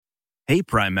Hey,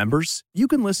 Prime members, you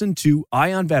can listen to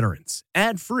Eye on Veterans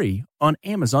ad-free on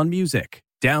Amazon Music.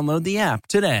 Download the app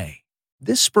today.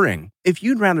 This spring, if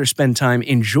you'd rather spend time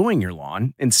enjoying your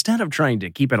lawn instead of trying to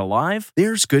keep it alive,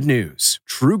 there's good news.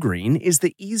 True Green is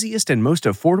the easiest and most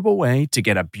affordable way to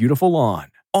get a beautiful lawn.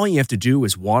 All you have to do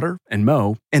is water and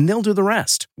mow, and they'll do the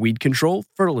rest. Weed control,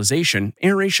 fertilization,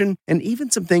 aeration, and even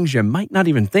some things you might not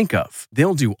even think of.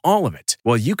 They'll do all of it,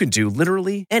 while you can do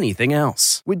literally anything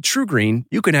else. With True Green,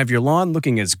 you can have your lawn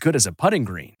looking as good as a putting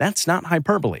green. That's not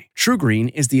hyperbole. True Green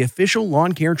is the official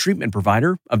lawn care treatment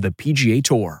provider of the PGA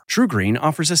Tour. True Green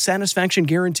offers a satisfaction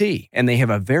guarantee, and they have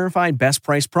a verified best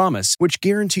price promise, which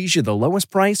guarantees you the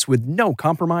lowest price with no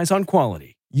compromise on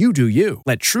quality. You do you.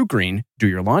 Let True Green do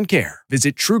your lawn care.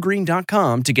 Visit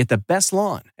TrueGreen.com to get the best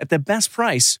lawn at the best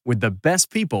price with the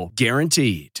best people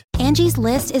guaranteed. Angie's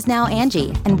List is now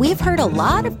Angie, and we've heard a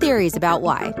lot of theories about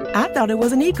why. I thought it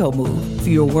was an eco move.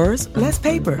 Fewer words, less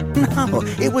paper. No,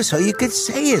 it was so you could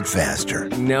say it faster.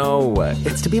 No,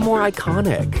 it's to be more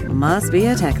iconic. Must be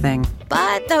a tech thing.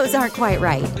 But those aren't quite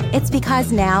right. It's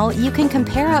because now you can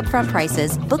compare upfront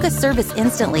prices, book a service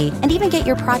instantly, and even get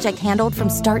your project handled from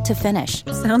start to finish.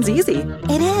 Sounds easy.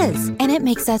 It is, and it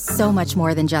makes us so much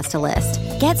more than just a list.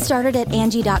 Get started at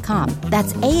Angie.com.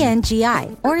 That's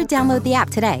ANGI, or download the app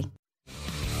today.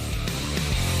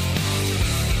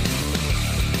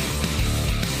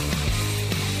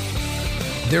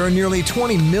 There are nearly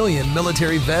 20 million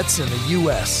military vets in the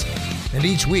U.S., and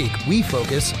each week we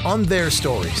focus on their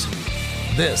stories.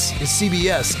 This is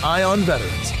CBS Eye on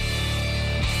Veterans.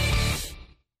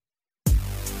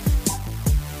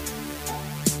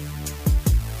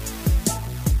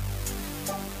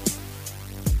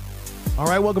 All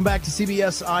right, welcome back to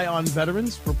CBS Eye on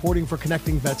Veterans, reporting for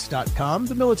ConnectingVets.com,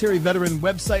 the military veteran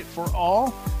website for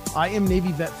all. I am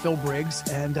Navy vet Phil Briggs,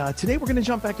 and today we're going to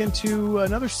jump back into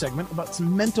another segment about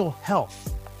some mental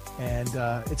health. And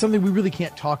it's something we really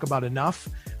can't talk about enough.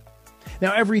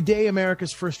 Now, every day,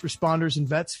 America's first responders and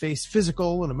vets face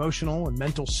physical and emotional and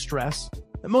mental stress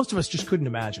that most of us just couldn't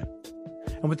imagine.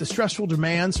 And with the stressful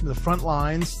demands from the front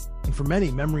lines, and for many,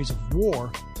 memories of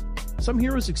war, some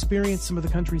heroes experience some of the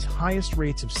country's highest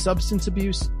rates of substance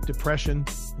abuse, depression,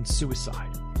 and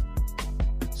suicide.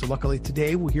 So luckily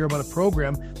today, we'll hear about a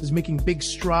program that's making big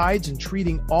strides in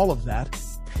treating all of that.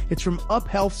 It's from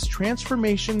UpHealth's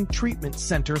Transformation Treatment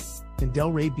Center in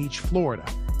Delray Beach, Florida.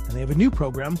 And they have a new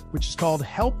program, which is called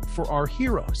Help for Our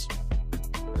Heroes.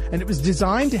 And it was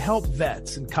designed to help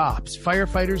vets and cops,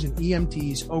 firefighters, and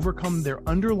EMTs overcome their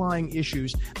underlying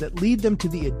issues that lead them to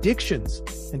the addictions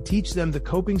and teach them the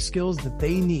coping skills that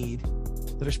they need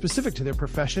that are specific to their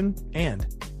profession and,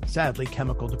 sadly,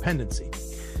 chemical dependency.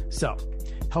 So,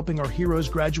 helping our heroes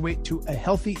graduate to a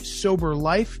healthy, sober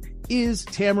life is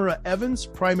Tamara Evans,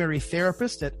 primary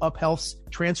therapist at UpHealth's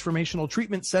Transformational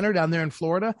Treatment Center down there in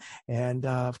Florida. And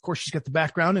of course, she's got the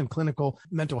background in clinical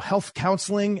mental health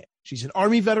counseling. She's an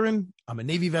Army veteran. I'm a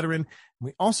Navy veteran.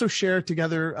 We also share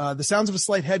together the sounds of a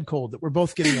slight head cold that we're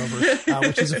both getting over,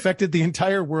 which has affected the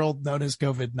entire world known as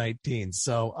COVID-19.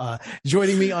 So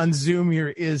joining me on Zoom here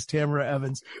is Tamara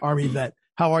Evans, Army vet.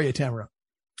 How are you, Tamara?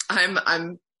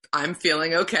 I'm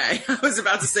feeling okay. I was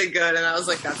about to say good, and I was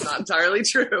like, that's not entirely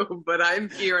true, but I'm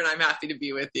here and I'm happy to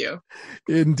be with you.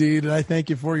 Indeed. And I thank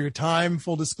you for your time.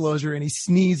 Full disclosure, any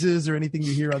sneezes or anything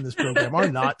you hear on this program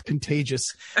are not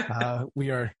contagious.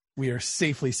 We are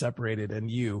safely separated,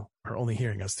 and you are only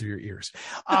hearing us through your ears.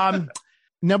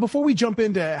 Now, before we jump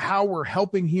into how we're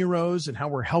helping heroes and how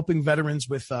we're helping veterans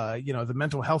with, the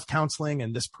mental health counseling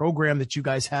and this program that you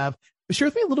guys have, share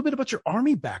with me a little bit about your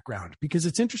Army background, because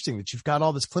it's interesting that you've got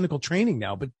all this clinical training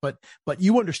now, but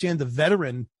you understand the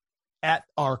veteran at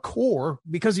our core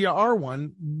because you are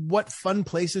one. What fun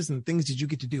places and things did you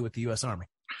get to do with the U.S. Army?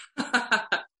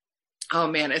 Oh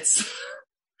man,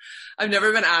 I've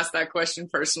never been asked that question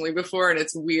personally before. And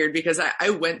it's weird because I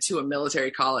went to a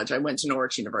military college. I went to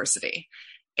Norwich University,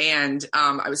 and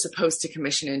I was supposed to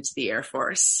commission into the Air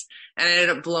Force, and I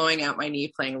ended up blowing out my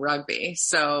knee playing rugby.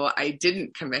 So I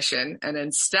didn't commission. And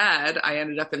instead I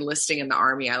ended up enlisting in the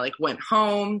Army. I went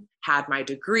home, had my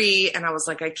degree, and I was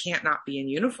like, I can't not be in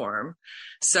uniform.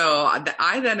 So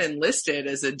I then enlisted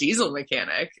as a diesel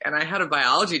mechanic, and I had a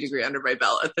biology degree under my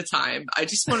belt at the time. I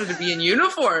just wanted to be in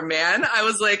uniform, man. I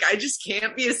was like, I just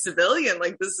can't be a civilian.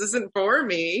 This isn't for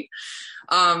me.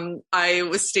 I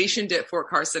was stationed at Fort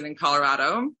Carson in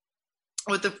Colorado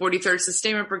with the 43rd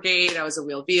Sustainment Brigade. I was a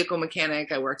wheeled vehicle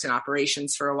mechanic. I worked in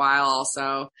operations for a while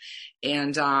also.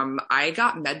 And I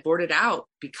got med boarded out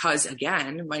because,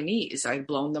 again, my knees, I'd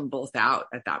blown them both out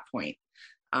at that point.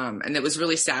 And it was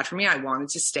really sad for me. I wanted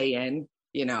to stay in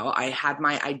You know, I had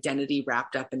my identity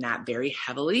wrapped up in that very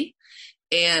heavily.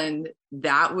 And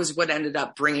that was what ended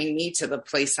up bringing me to the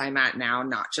place I'm at now,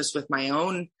 not just with my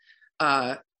own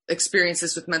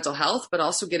experiences with mental health, but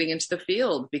also getting into the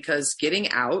field, because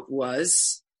getting out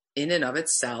was in and of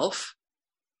itself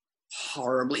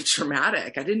horribly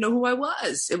traumatic. I didn't know who I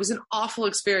was. It was an awful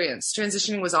experience.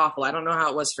 Transitioning was awful. I don't know how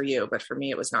it was for you, but for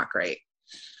me, it was not great.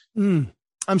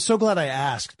 I'm so glad I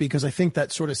asked, because I think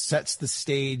that sort of sets the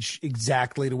stage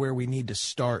exactly to where we need to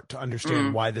start to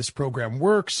understand why this program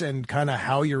works and kind of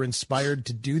how you're inspired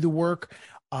to do the work.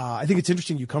 I think it's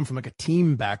interesting you come from like a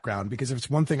team background, because if it's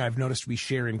one thing I've noticed we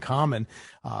share in common,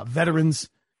 veterans,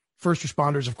 first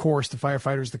responders, of course, the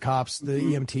firefighters, the cops, the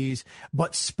EMTs,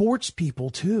 but sports people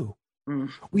too.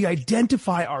 We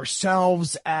identify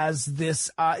ourselves as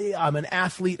this, I'm an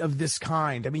athlete of this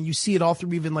kind. I mean, you see it all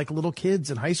through even like little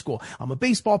kids in high school. I'm a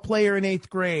baseball player in 8th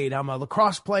grade. I'm a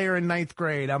lacrosse player in 9th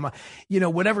grade. I'm a,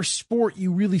 whatever sport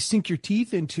you really sink your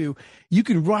teeth into, you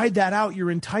can ride that out your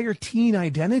entire teen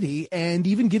identity. And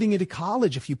even getting into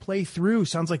college, if you play through,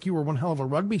 sounds like you were one hell of a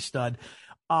rugby stud.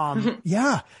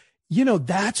 Yeah.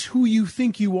 That's who you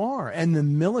think you are. And the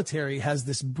military has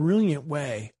this brilliant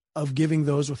way of giving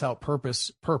those without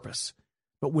purpose.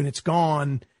 But when it's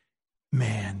gone,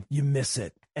 man, you miss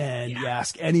it. And you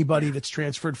ask anybody that's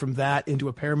transferred from that into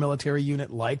a paramilitary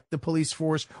unit like the police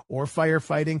force or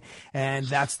firefighting, and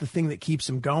that's the thing that keeps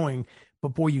them going.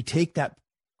 But boy, you take that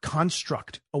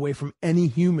construct away from any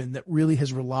human that really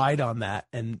has relied on that,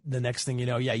 and the next thing you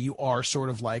know, you are sort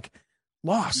of like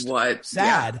lost,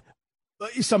 sad.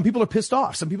 Some people are pissed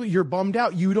off. Some people, you're bummed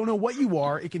out. You don't know what you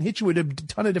are. It can hit you in a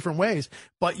ton of different ways,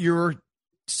 but you're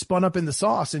spun up in the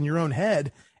sauce in your own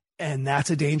head. And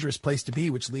that's a dangerous place to be,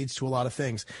 which leads to a lot of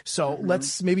things. So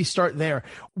let's maybe start there.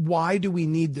 Why do we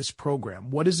need this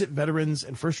program? What is it veterans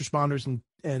and first responders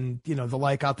and the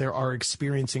like out there are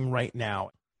experiencing right now?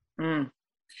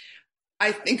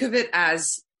 I think of it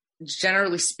as,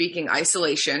 generally speaking,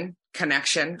 isolation,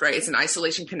 connection, right? It's an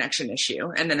isolation connection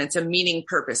issue. And then it's a meaning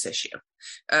purpose issue.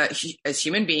 As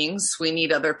human beings, we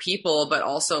need other people, but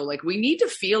also like we need to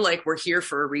feel like we're here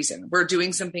for a reason. We're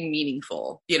doing something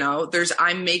meaningful.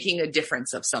 I'm making a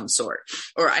difference of some sort,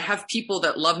 or I have people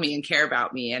that love me and care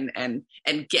about me and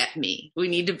get me. We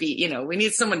need to be, we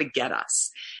need someone to get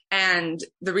us. And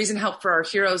the reason Help for Our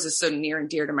Heroes is so near and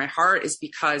dear to my heart is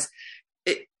because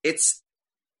it's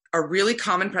a really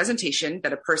common presentation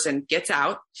that a person gets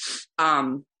out,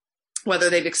 whether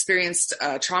they've experienced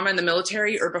trauma in the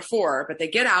military or before, but they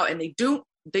get out and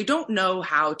they don't know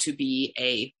how to be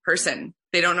a person.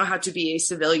 They don't know how to be a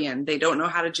civilian. They don't know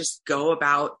how to just go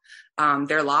about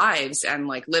their lives and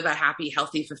like live a happy,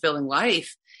 healthy, fulfilling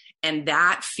life. And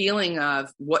that feeling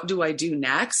of what do I do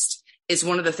next is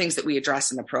one of the things that we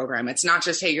address in the program. It's not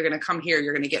just, hey, you're going to come here,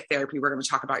 you're going to get therapy, we're going to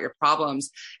talk about your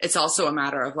problems. It's also a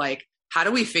matter of like, how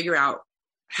do we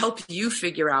help you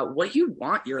figure out what you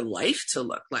want your life to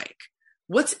look like?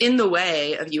 What's in the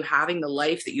way of you having the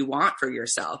life that you want for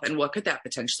yourself? And what could that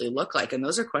potentially look like? And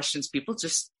those are questions people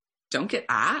just don't get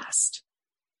asked.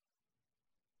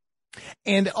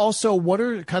 And also, what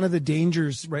are kind of the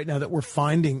dangers right now that we're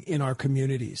finding in our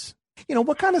communities?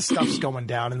 What kind of stuff's going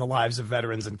down in the lives of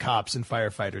veterans and cops and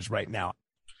firefighters right now?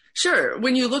 Sure.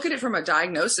 When you look at it from a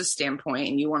diagnosis standpoint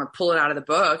and you want to pull it out of the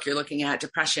book, you're looking at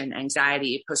depression,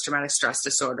 anxiety, post-traumatic stress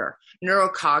disorder,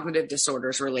 neurocognitive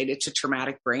disorders related to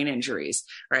traumatic brain injuries,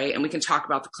 right? And we can talk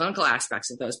about the clinical aspects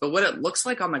of those. But what it looks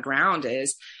like on the ground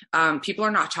is people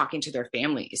are not talking to their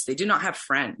families. They do not have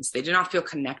friends. They do not feel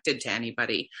connected to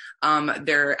anybody.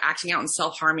 They're acting out in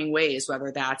self-harming ways,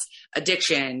 whether that's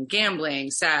addiction,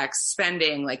 gambling, sex,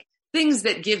 spending, like things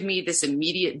that give me this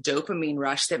immediate dopamine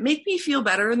rush that make me feel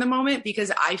better in the moment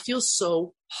because I feel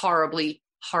so horribly,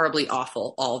 horribly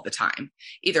awful all the time,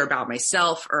 either about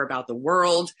myself or about the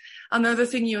world. Another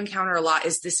thing you encounter a lot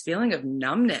is this feeling of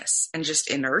numbness and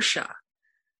just inertia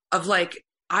of like,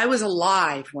 I was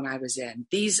alive when I was in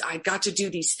these, I got to do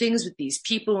these things with these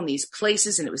people and these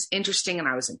places, and it was interesting and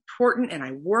I was important and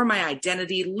I wore my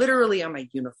identity literally on my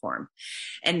uniform.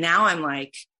 And now I'm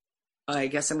like, I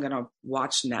guess I'm going to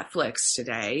watch Netflix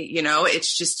today.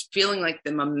 It's just feeling like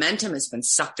the momentum has been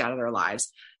sucked out of their lives.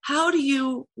 How do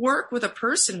you work with a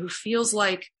person who feels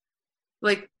like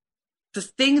the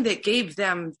thing that gave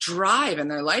them drive in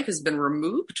their life has been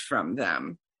removed from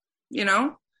them,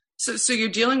 So you're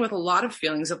dealing with a lot of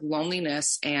feelings of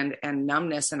loneliness and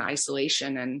numbness and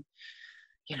isolation. And,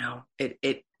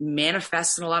 it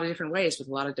manifests in a lot of different ways with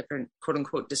a lot of different quote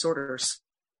unquote disorders.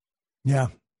 Yeah.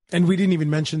 And we didn't even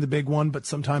mention the big one, but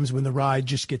sometimes when the ride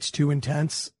just gets too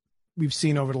intense, we've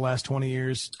seen over the last 20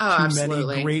 years, too absolutely.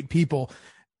 Many great people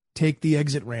take the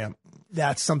exit ramp.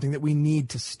 That's something that we need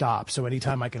to stop. So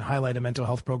anytime I can highlight a mental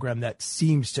health program that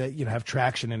seems to, have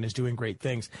traction and is doing great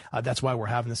things, that's why we're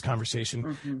having this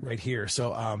conversation right here.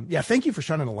 So, thank you for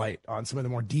shining a light on some of the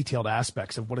more detailed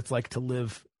aspects of what it's like to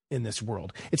live in this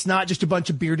world. It's not just a bunch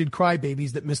of bearded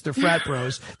crybabies that miss their frat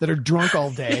bros that are drunk all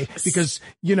day because,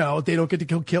 they don't get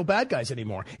to kill bad guys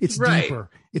anymore. It's deeper.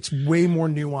 It's way more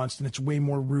nuanced and it's way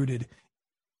more rooted.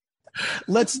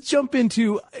 Let's jump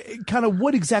into kind of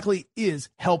what exactly is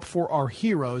Help for Our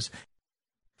Heroes.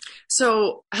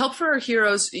 So Help for Our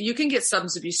Heroes, you can get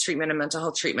substance abuse treatment and mental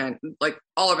health treatment like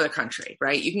all over the country,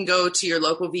 right? You can go to your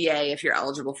local VA if you're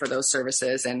eligible for those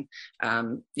services. And,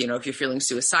 if you're feeling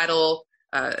suicidal,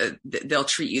 they'll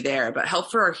treat you there. But Help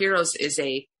for Our Heroes is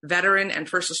a veteran and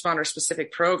first responder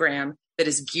specific program that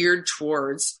is geared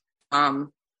towards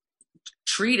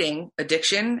treating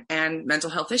addiction and mental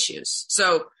health issues.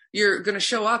 So you're going to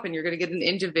show up and you're going to get an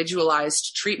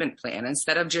individualized treatment plan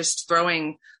instead of just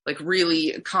throwing like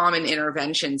really common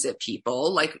interventions at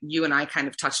people. Like you and I kind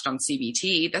of touched on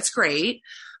CBT. That's great.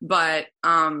 But,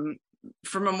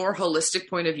 from a more holistic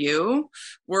point of view,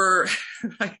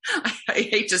 I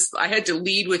had to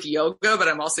lead with yoga, but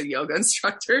I'm also a yoga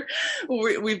instructor.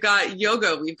 We've got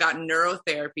yoga, we've got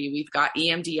neurotherapy, we've got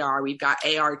EMDR, we've got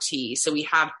ART. So we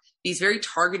have these very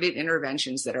targeted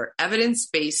interventions that are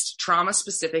evidence-based,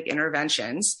 trauma-specific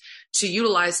interventions to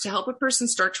utilize to help a person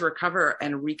start to recover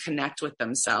and reconnect with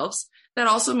themselves. That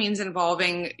also means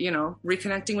involving,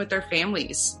 reconnecting with their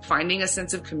families, finding a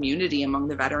sense of community among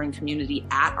the veteran community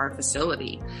at our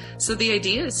facility. So the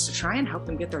idea is to try and help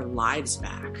them get their lives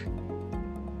back.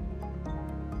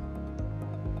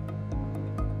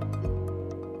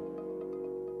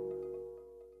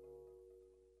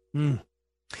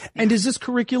 And is this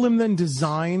curriculum then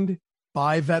designed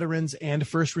by veterans and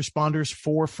first responders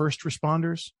for first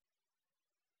responders?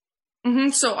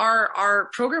 So our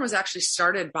program was actually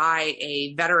started by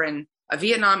a veteran, a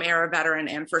Vietnam era veteran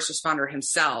and first responder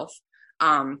himself.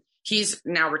 He's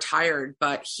now retired,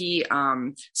 but he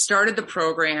started the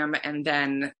program and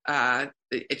then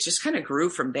it just kind of grew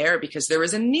from there because there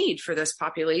was a need for this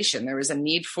population. There was a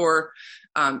need for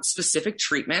specific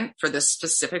treatment for this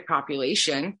specific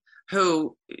population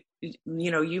who,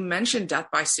 you mentioned death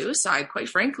by suicide. Quite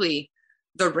frankly,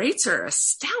 the rates are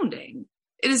astounding.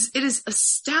 It is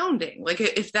astounding. Like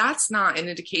if that's not an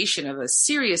indication of a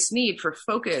serious need for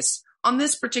focus on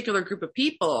this particular group of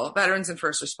people, veterans and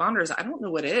first responders, I don't know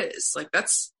what is. Like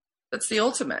that's the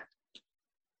ultimate.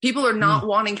 People are not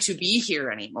wanting to be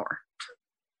here anymore.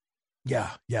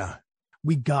 Yeah.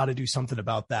 We got to do something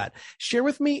about that. Share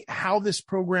with me how this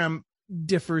program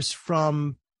differs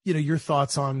from, your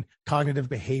thoughts on cognitive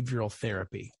behavioral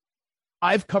therapy.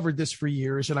 I've covered this for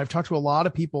years and I've talked to a lot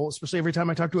of people, especially every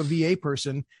time I talk to a VA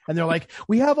person and they're like,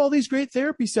 we have all these great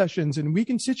therapy sessions and we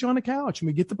can sit you on a couch and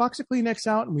we get the box of Kleenex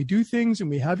out and we do things and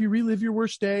we have you relive your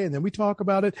worst day and then we talk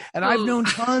about it. And I've known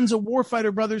tons of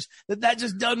warfighter brothers that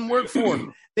just doesn't work for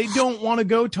them. They don't want to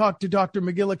go talk to Dr.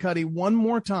 McGillicuddy one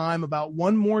more time about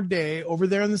one more day over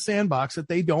there in the sandbox that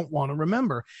they don't want to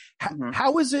remember.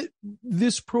 How is it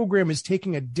this program is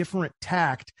taking a different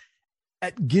tact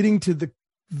at getting to the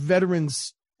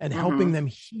veterans and helping them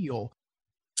heal?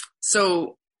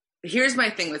 So here's my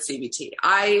thing with CBT.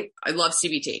 I love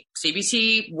CBT.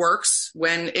 CBT works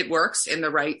when it works in the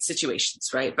right situations,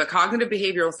 right? But cognitive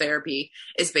behavioral therapy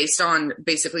is based on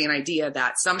basically an idea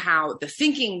that somehow the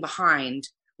thinking behind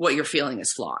what you're feeling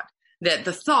is flawed, that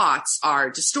the thoughts are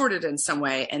distorted in some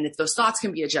way. And if those thoughts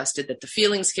can be adjusted, that the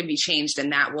feelings can be changed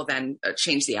and that will then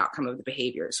change the outcome of the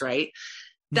behaviors, right?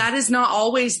 That is not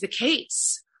always the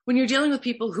case. When you're dealing with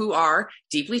people who are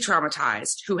deeply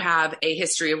traumatized, who have a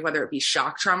history of whether it be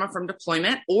shock trauma from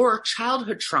deployment or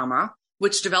childhood trauma,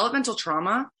 which developmental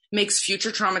trauma makes future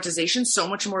traumatization so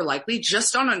much more likely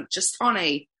just on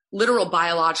a literal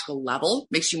biological level,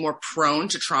 makes you more prone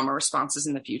to trauma responses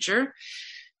in the future.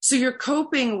 So you're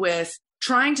coping with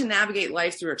trying to navigate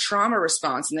life through a trauma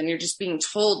response. And then you're just being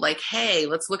told like, hey,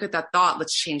 let's look at that thought.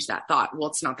 Let's change that thought. Well,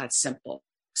 it's not that simple.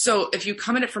 So if you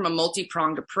come at it from a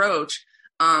multi-pronged approach,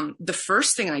 the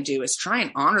first thing I do is try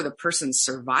and honor the person's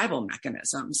survival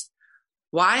mechanisms.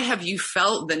 Why have you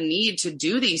felt the need to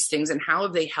do these things and how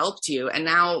have they helped you? And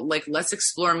now let's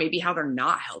explore maybe how they're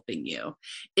not helping you.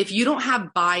 If you don't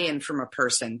have buy-in from a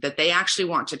person that they actually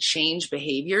want to change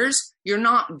behaviors, you're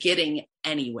not getting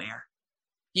anywhere.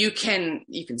 You can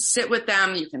sit with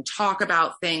them, you can talk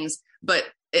about things, but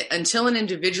until an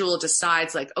individual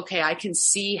decides like, okay, I can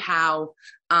see how,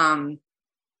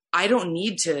 I don't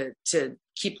need to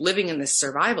keep living in this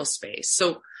survival space.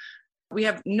 So We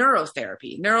have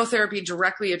neurotherapy. Neurotherapy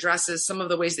directly addresses some of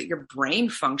the ways that your brain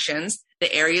functions,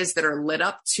 the areas that are lit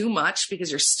up too much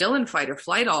because you're still in fight or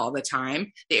flight all the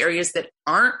time, the areas that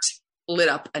aren't lit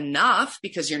up enough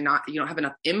because you don't have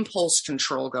enough impulse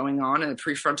control going on in the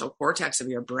prefrontal cortex of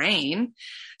your brain.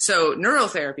 So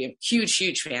neurotherapy, I'm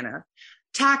huge fan of.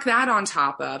 Tack that on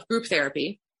top of group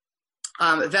therapy,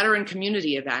 veteran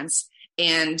community events,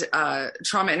 and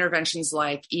trauma interventions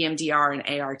like EMDR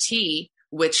and ART,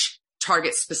 which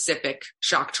target specific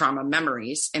shock trauma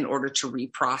memories in order to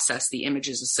reprocess the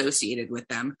images associated with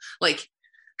them. Like,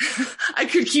 I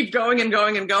could keep going and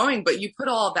going, but you put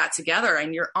all of that together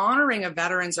and you're honoring a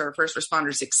veteran's or a first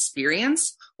responder's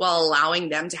experience while allowing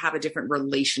them to have a different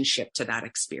relationship to that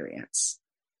experience.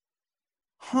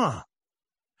 Huh.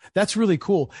 That's really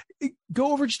cool.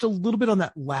 Go over just a little bit on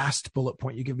that last bullet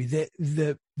point you give me,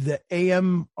 the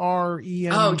AMREM.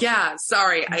 Oh yeah.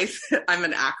 Sorry. I'm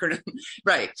an acronym.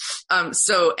 Right.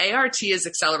 So ART is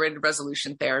accelerated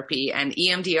resolution therapy and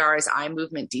EMDR is eye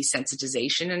movement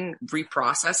desensitization and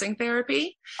reprocessing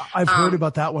therapy. I've heard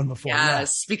about that one before.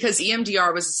 Yes, yeah. Because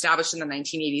EMDR was established in the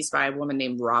 1980s by a woman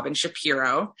named Robin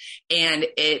Shapiro. And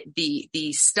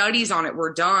the studies on it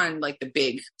were done, like the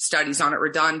big studies on it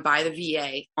were done by the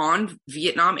VA on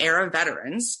Vietnam era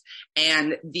veterans,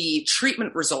 and the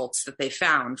treatment results that they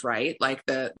found, right? Like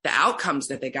the outcomes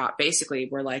that they got basically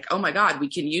were like, oh my God, we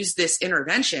can use this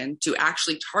intervention to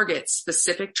actually target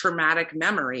specific traumatic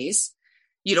memories.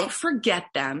 You don't forget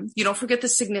them. You don't forget the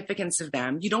significance of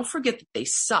them. You don't forget that they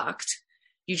sucked.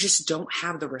 You just don't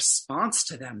have the response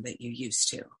to them that you used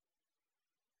to.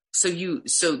 So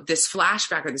this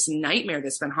flashback or this nightmare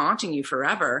that's been haunting you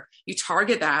forever, you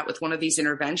target that with one of these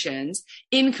interventions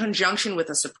in conjunction with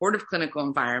a supportive clinical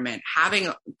environment,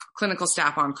 having clinical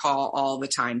staff on call all the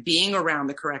time, being around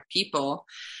the correct people.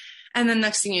 And then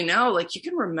next thing you know, like you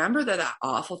can remember that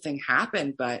awful thing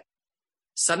happened, but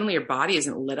suddenly your body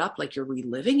isn't lit up like you're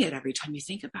reliving it every time you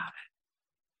think about it.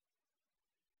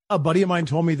 A buddy of mine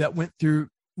told me that went through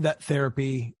that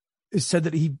therapy said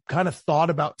that he kind of thought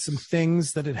about some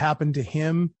things that had happened to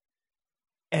him,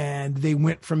 and they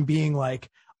went from being like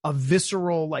a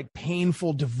visceral, like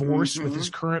painful divorce with his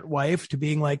current wife to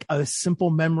being like a simple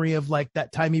memory of like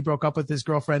that time he broke up with his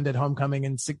girlfriend at homecoming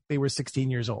and they were 16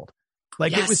 years old.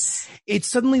 Like it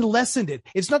suddenly lessened it.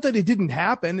 It's not that it didn't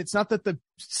happen. It's not that the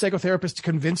psychotherapist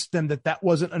convinced them that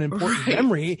wasn't an important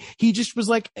memory. He just was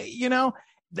like,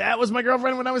 that was my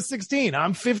girlfriend when I was 16.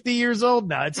 I'm 50 years old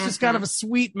now. It's just kind of a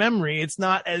sweet memory. It's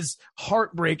not as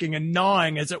heartbreaking and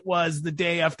gnawing as it was the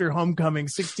day after homecoming,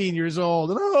 16 years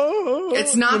old.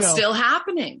 It's not still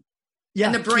happening. Yeah.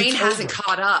 And the brain hasn't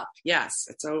caught up. Yes,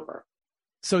 it's over.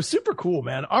 So super cool,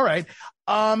 man. All right.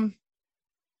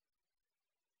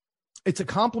 It's a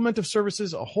complement of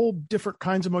services, a whole different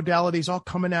kinds of modalities all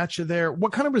coming at you there.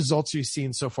 What kind of results are you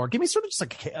seeing so far? Give me sort of just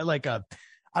like a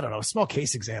small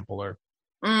case example or.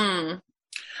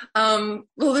 Well,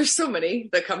 there's so many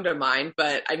that come to mind,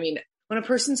 but I mean, when a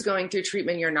person's going through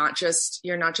treatment, you're not just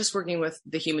working with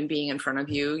the human being in front of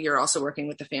you. You're also working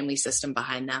with the family system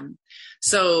behind them.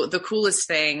 So the coolest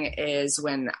thing is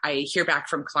when I hear back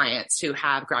from clients who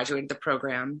have graduated the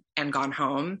program and gone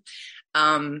home.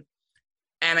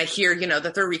 And I hear,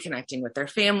 that they're reconnecting with their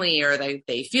family, or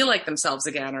they feel like themselves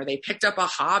again, or they picked up a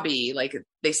hobby, like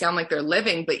they sound like they're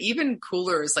living. But even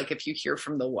cooler is like if you hear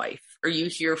from the wife, or you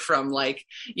hear from like,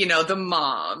 the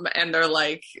mom, and they're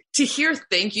like, to hear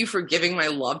thank you for giving my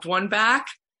loved one back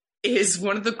is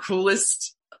one of the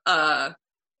coolest.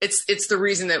 It's the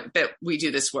reason that we do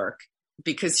this work.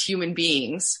 Because human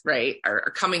beings, right,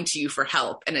 are coming to you for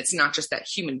help. And it's not just that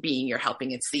human being you're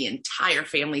helping. It's the entire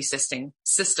family system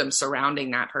surrounding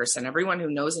that person, everyone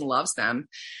who knows and loves them.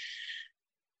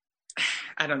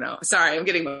 I don't know. Sorry, I'm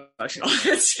getting emotional.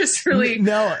 It's just really.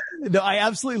 No, I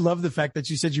absolutely love the fact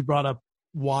that you said you brought up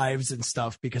wives and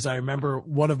stuff, because I remember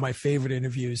one of my favorite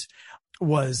interviews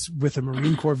was with a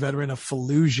Marine Corps veteran of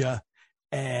Fallujah.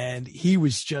 And he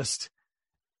was just,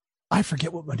 I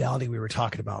forget what modality we were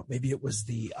talking about. Maybe it was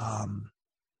the,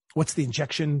 what's the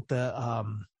injection? I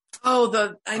know what you're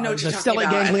talking about. The stellate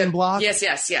ganglion block. Yes.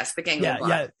 The ganglion block.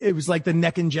 Yeah. It was like the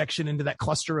neck injection into that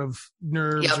cluster of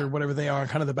nerves or whatever they are,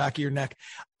 kind of the back of your neck.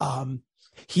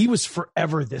 He was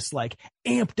forever this like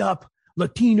amped up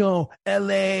Latino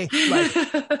LA, like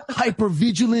hyper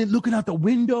vigilant, looking out the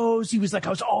windows. He was like, I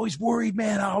was always worried,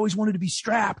 man. I always wanted to be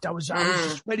strapped. I was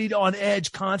just ready to on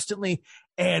edge constantly.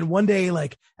 And one day,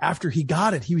 like after he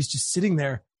got it, he was just sitting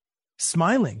there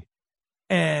smiling.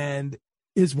 And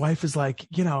his wife is like,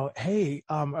 hey,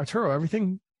 Arturo,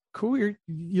 everything cool?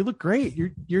 You look great.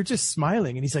 You're just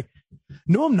smiling. And he's like,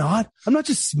 no, I'm not. I'm not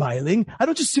just smiling. I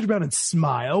don't just sit around and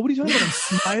smile. What are you talking about? I'm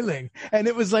smiling. And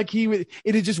it was like it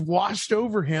had just washed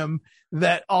over him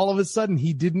that all of a sudden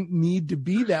he didn't need to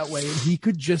be that way and he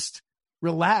could just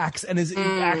relax. And his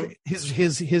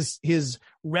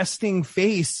resting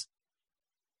face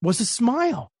was a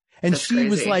smile. And That's she crazy.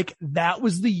 was like, that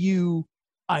was the you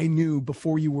I knew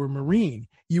before you were a Marine.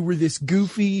 You were this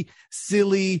goofy,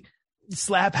 silly,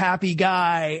 slap happy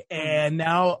guy. And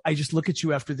now I just look at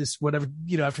you after this, whatever,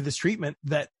 after this treatment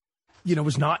that,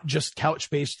 was not just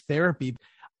couch-based therapy.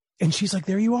 And she's like,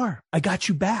 there you are. I got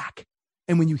you back.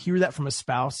 And when you hear that from a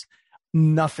spouse,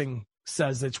 nothing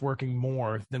says it's working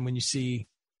more than when you see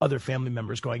other family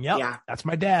members going, yep, that's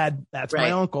my dad. That's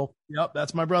my uncle. Yep,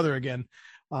 that's my brother again.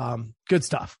 Good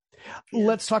stuff. Yeah.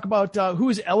 Let's talk about who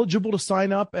is eligible to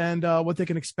sign up and what they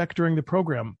can expect during the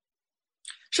program.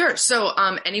 Sure. So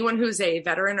anyone who's a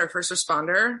veteran or first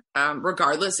responder,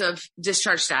 regardless of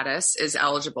discharge status, is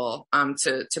eligible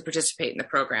to participate in the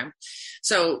program.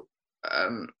 So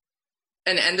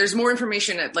and there's more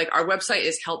information at our website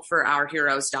is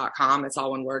helpforourheroes.com. It's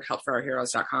all one word,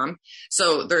 helpforourheroes.com.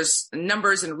 So there's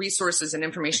numbers and resources and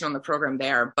information on the program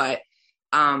there. But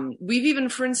we've even,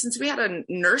 for instance, we had a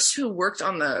nurse who worked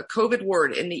on the COVID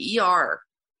ward in the ER.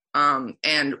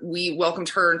 And we welcomed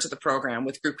her into the program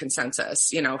with group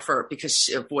consensus, because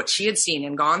of what she had seen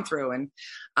and gone through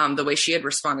and the way she had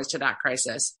responded to that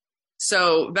crisis.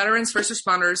 So veterans, first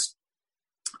responders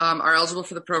are eligible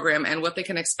for the program. And what they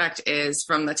can expect is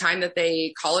from the time that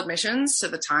they call admissions to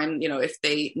the time, if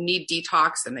they need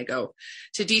detox, then they go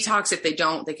to detox. If they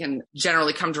don't, they can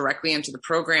generally come directly into the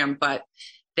program, but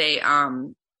they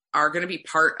are going to be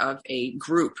part of a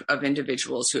group of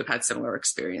individuals who have had similar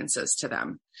experiences to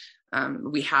them.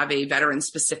 We have a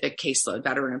veteran-specific caseload,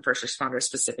 veteran and first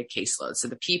responder-specific caseload. So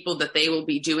the people that they will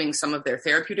be doing some of their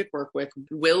therapeutic work with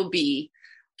will be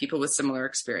people with similar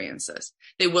experiences.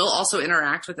 They will also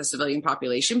interact with the civilian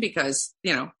population because,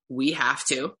 we have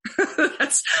to.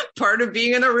 That's part of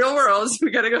being in the real world.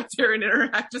 We got to go there and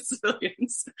interact with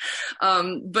civilians.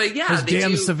 But yeah, those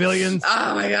damn civilians.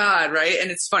 Oh my God. Right.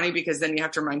 And it's funny because then you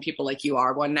have to remind people you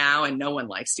are one now and no one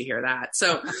likes to hear that.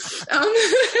 So,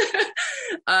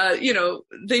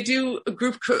 they do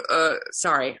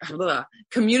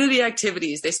community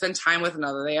activities. They spend time with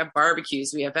another. They have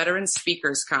barbecues. We have veteran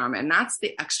speakers come, and that's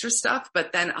the extra stuff.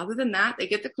 But then other than that, they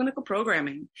get the clinical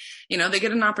programming. They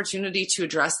get an opportunity to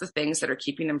address the things that are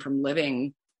keeping them from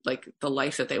living the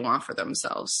life that they want for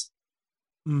themselves.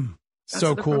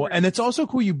 So cool. And it's also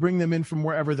cool you bring them in from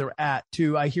wherever they're at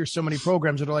too. I hear so many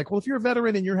programs that are like, well, if you're a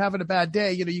veteran and you're having a bad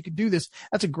day, you can do this.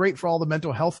 That's great for all the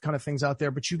mental health kind of things out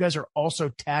there. But you guys are also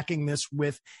tacking this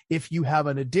with if you have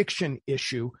an addiction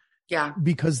issue. Yeah.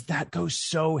 Because that goes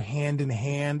so hand in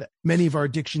hand. Many of our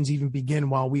addictions even begin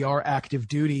while we are active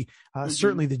duty.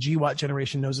 Certainly the GWAT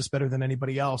generation knows this better than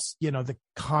anybody else. The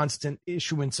constant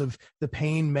issuance of the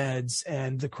pain meds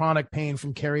and the chronic pain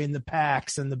from carrying the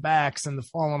packs and the backs and the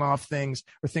falling off things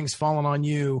or things falling on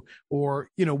you or,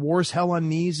 war's hell on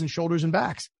knees and shoulders and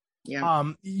backs.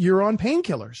 Yeah. You're on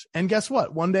painkillers. And guess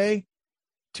what? One day,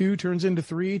 2 turns into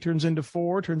 3, turns into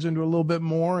 4, turns into a little bit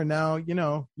more. And now,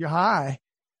 you're high.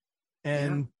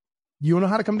 And you don't know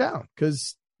how to come down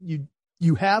because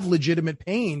you have legitimate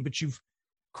pain, but you've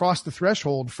crossed the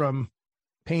threshold from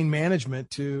pain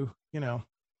management to,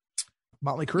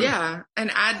 Motley Crue. Yeah. And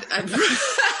add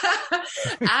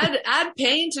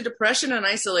pain to depression and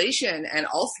isolation, and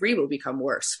all three will become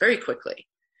worse very quickly.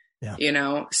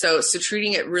 Yeah. So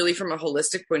treating it really from a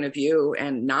holistic point of view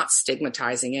and not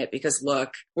stigmatizing it, because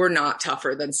look, we're not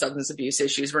tougher than substance abuse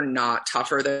issues. We're not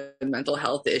tougher than mental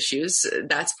health issues.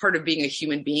 That's part of being a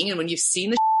human being. And when you've seen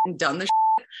the and done the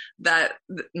that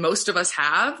most of us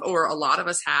have, or a lot of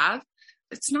us have,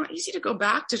 it's not easy to go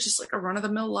back to just a run of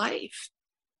the mill life.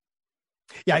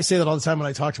 Yeah. I say that all the time when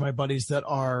I talk to my buddies that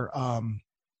are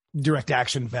direct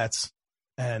action vets,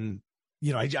 and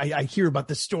I hear about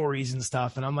the stories and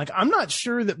stuff, and I'm like, I'm not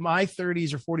sure that my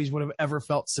 30s or 40s would have ever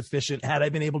felt sufficient had I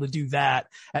been able to do that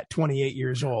at 28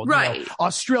 years old. Right.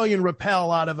 Australian rappel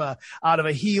out of a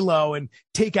helo and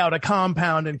take out a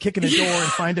compound and kick in a door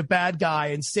and find a bad guy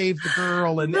and save the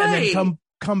girl and then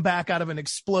come back out of an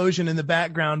explosion in the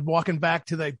background, walking back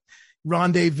to the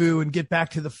rendezvous and get back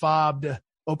to the fob to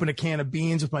open a can of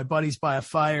beans with my buddies by a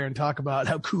fire and talk about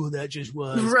how cool that just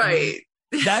was. Right.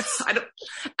 That's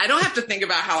I don't have to think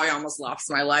about how I almost lost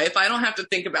my life. I don't have to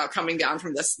think about coming down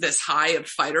from this high of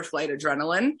fight or flight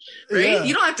adrenaline, right? Yeah.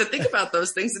 You don't have to think about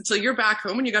those things until you're back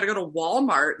home and you got to go to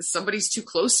Walmart and somebody's too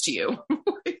close to you.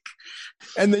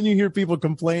 And then you hear people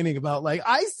complaining about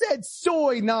I said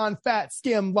soy non-fat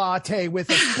skim latte with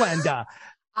a Splenda.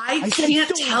 I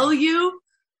can't tell you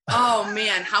Oh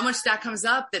man, how much that comes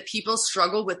up, that people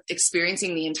struggle with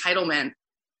experiencing the entitlement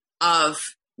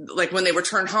of like when they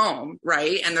return home,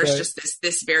 right? And there's just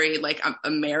this very like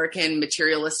American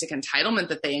materialistic entitlement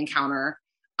that they encounter,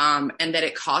 and that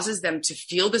it causes them to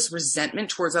feel this resentment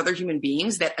towards other human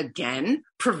beings that again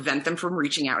prevent them from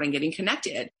reaching out and getting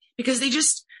connected, because they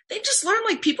just learn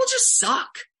like people just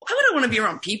suck. Why would I want to be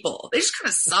around people? They just kind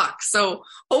of suck. So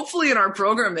hopefully in our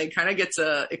program, they kind of get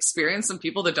to experience some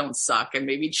people that don't suck and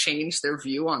maybe change their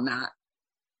view on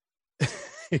that.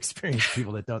 Experience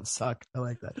people that don't suck. I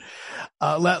like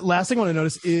that. Last thing I want to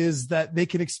notice is that they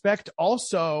can expect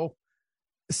also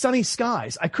sunny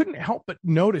skies. I couldn't help but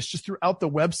notice just throughout the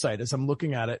website as I'm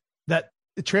looking at it that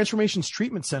the Transformations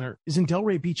Treatment Center is in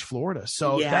Delray Beach, Florida.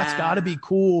 So that's got to be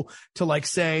cool to like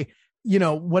say, you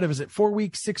know, what is it, 4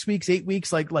 weeks, 6 weeks, 8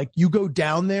 weeks? Like you go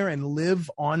down there and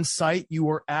live on site. You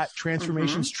are at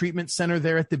Transformations Treatment Center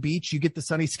there at the beach. You get the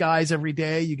sunny skies every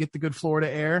day. You get the good Florida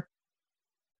air.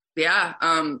 Yeah.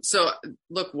 So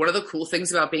look, one of the cool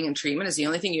things about being in treatment is the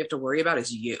only thing you have to worry about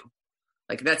is you.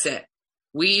 Like, that's it.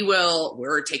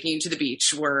 We're taking you to the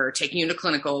beach. We're taking you to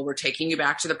clinical. We're taking you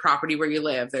back to the property where you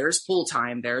live. There's pool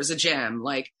time. There's a gym.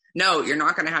 Like, no, you're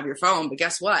not going to have your phone, but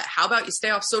guess what? How about you stay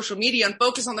off social media and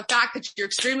focus on the fact that you're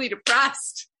extremely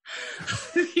depressed?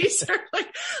 These are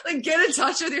like get in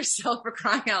touch with yourself, for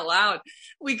crying out loud.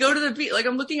 We go to the beach. Like,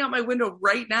 I'm looking out my window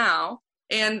right now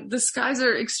and the skies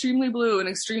are extremely blue and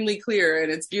extremely clear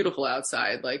and it's beautiful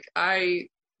outside. Like,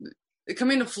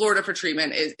 coming to Florida for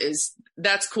treatment is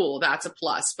that's cool. That's a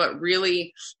plus, but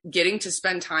really getting to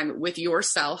spend time with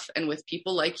yourself and with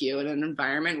people like you in an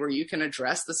environment where you can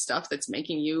address the stuff that's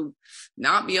making you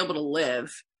not be able to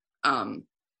live.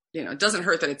 It doesn't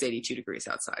hurt that it's 82 degrees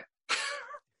outside.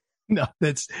 No,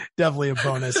 that's definitely a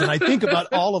bonus. And I think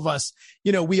about all of us,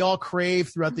 we all crave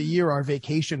throughout the year our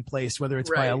vacation place, whether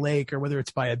it's by a lake or whether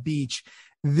it's by a beach.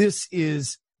 This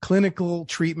is clinical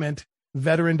treatment,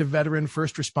 veteran to veteran,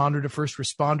 first responder to first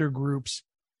responder groups.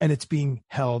 And it's being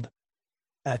held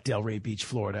at Delray Beach,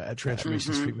 Florida at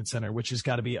Transformations Treatment Center, which has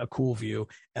got to be a cool view.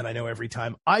 And I know every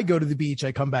time I go to the beach,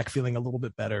 I come back feeling a little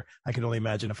bit better. I can only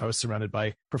imagine if I was surrounded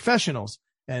by professionals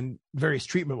and various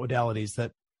treatment modalities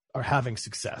that are having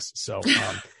success. So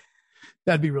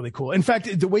that'd be really cool. In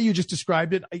fact, the way you just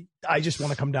described it, I just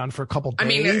want to come down for a couple days. I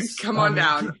mean, come on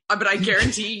down. But I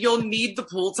guarantee you'll need the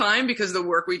pool time because the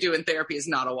work we do in therapy is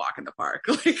not a walk in the park.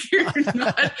 Like,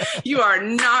 you are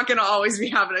not going to always be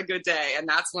having a good day. And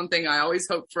that's one thing I always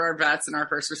hope for our vets and our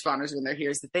first responders when they're here,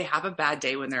 is that they have a bad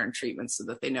day when they're in treatment so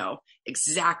that they know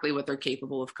exactly what they're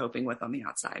capable of coping with on the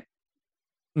outside.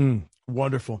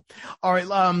 Wonderful. All right.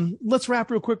 Let's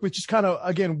wrap real quick with just kind of,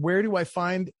 again, where do I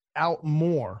find out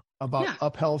more about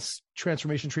UpHealth's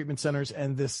Transformation Treatment Centers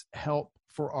and this Help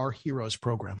for Our Heroes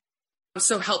program?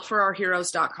 So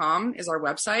helpforourheroes.com is our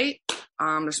website.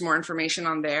 There's more information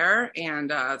on there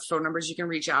and phone numbers you can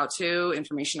reach out to,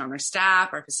 information on our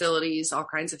staff, our facilities, all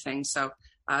kinds of things. So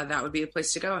that would be a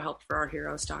place to go,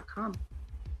 helpforourheroes.com.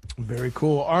 Very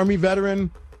cool. Army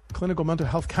veteran, clinical mental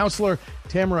health counselor,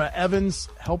 Tamara Evans,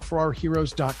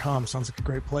 helpforourheroes.com. Sounds like a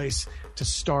great place to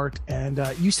start. And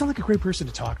you sound like a great person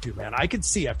to talk to, man. I could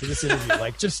see after this interview,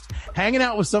 like just hanging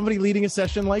out with somebody leading a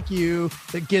session like you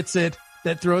that gets it,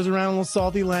 that throws around a little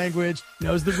salty language,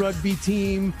 knows the rugby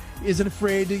team, isn't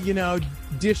afraid to,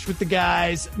 dish with the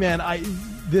guys. Man,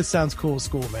 this sounds cool as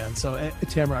school, man. So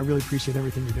Tamara, I really appreciate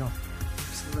everything you're doing.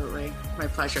 Absolutely. My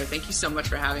pleasure. Thank you so much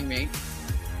for having me.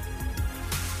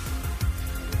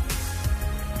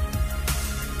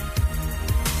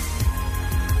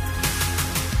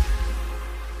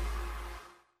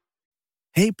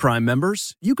 Hey, Prime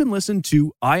members, you can listen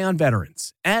to Eye on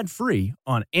Veterans ad-free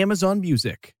on Amazon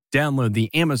Music. Download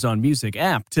the Amazon Music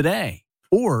app today.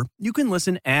 Or you can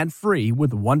listen ad-free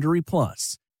with Wondery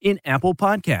Plus in Apple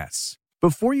Podcasts.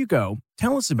 Before you go,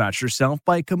 tell us about yourself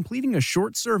by completing a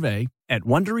short survey at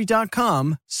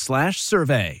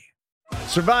Wondery.com/survey.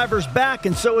 Survivor's back,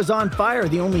 and so is On Fire,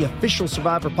 the only official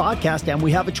Survivor podcast, and we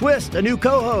have a twist, a new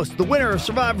co-host, the winner of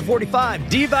Survivor 45,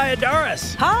 Dee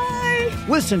Valladares. Hi!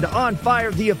 Listen to On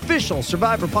Fire, the official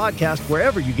Survivor podcast,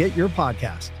 wherever you get your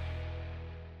podcast.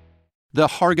 The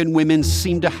Hargan women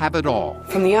seem to have it all.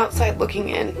 From the outside looking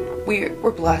in, we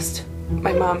were blessed.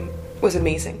 My mom was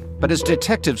amazing. But as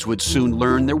detectives would soon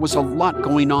learn, there was a lot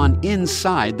going on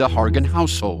inside the Hargan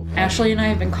household. Ashley and I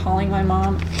have been calling my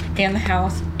mom and the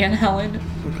house and Helen.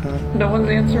 Okay. No one's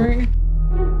answering.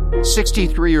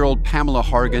 63-year-old Pamela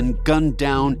Hargan gunned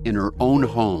down in her own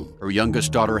home. Her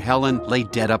youngest daughter, Helen, lay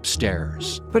dead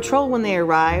upstairs. Patrol, when they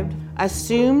arrived,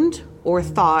 assumed or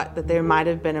thought that there might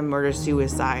have been a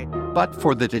murder-suicide. But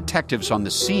for the detectives on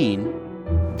the scene,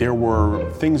 There were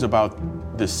things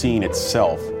about the scene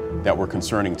itself that were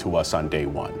concerning to us on day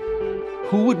one.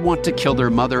 Who would want to kill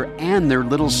their mother and their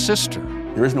little sister?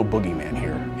 There is no boogeyman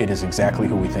here. It is exactly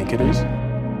who we think it is.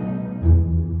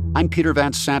 I'm Peter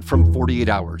Van Sant from 48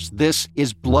 Hours. This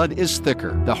is Blood is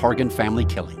Thicker, The Hargan Family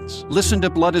Killings. Listen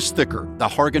to Blood is Thicker, The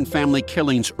Hargan Family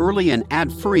Killings early and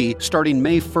ad-free starting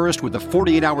May 1st with a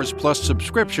 48 Hours Plus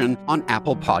subscription on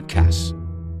Apple Podcasts.